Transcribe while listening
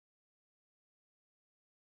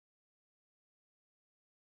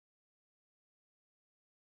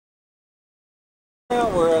Well,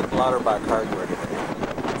 we're at Lauterbach hardware today.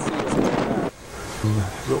 Let's see what's going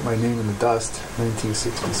on. Wrote my name in the dust,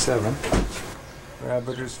 1967.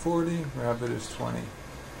 Rabbiters 40, Rabbiters 20.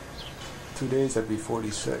 2 days, that'd be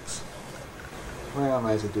 46. Well, I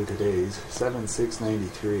might as well do today's.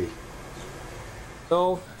 7/6/93.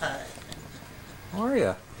 So, Hi. how are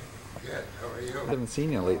you? Good. How are you? I haven't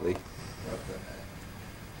seen you lately. Is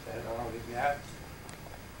that all we got?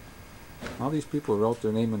 All these people wrote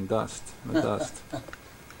their name in dust. The dust.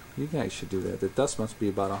 You guys should do that. The dust must be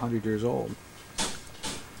about 100 years old.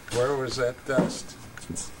 Where was that dust?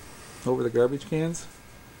 It's over the garbage cans.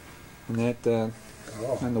 And that,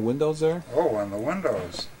 Oh. on the windows there. Oh, on the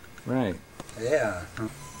windows. Right. Yeah.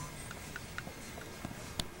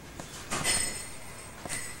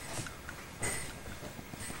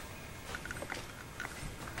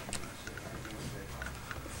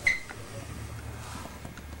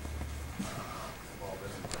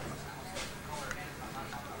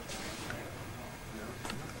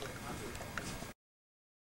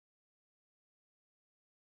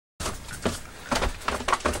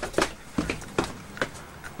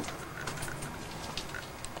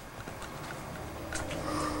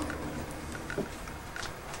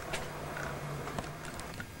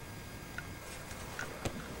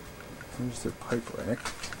 Here's their pipe rack.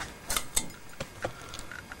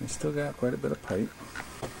 They still got quite a bit of pipe.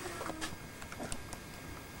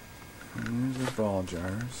 And there's their ball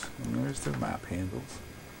jars. And there's their mop handles.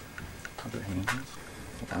 Other handles.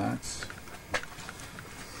 Lots.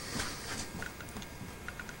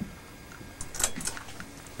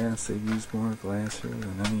 Yes, they've used more glass here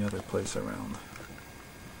than any other place around.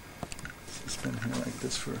 It's been here like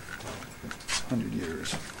this for 100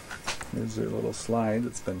 years. Here's their little slide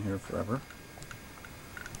that's been here forever.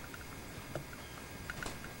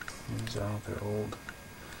 Here's all their old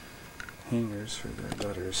hangers for their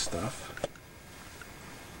gutter stuff.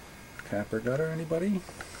 Copper gutter, anybody?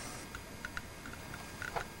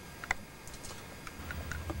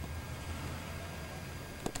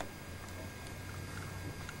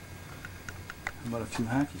 How about a few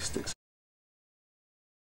hockey sticks?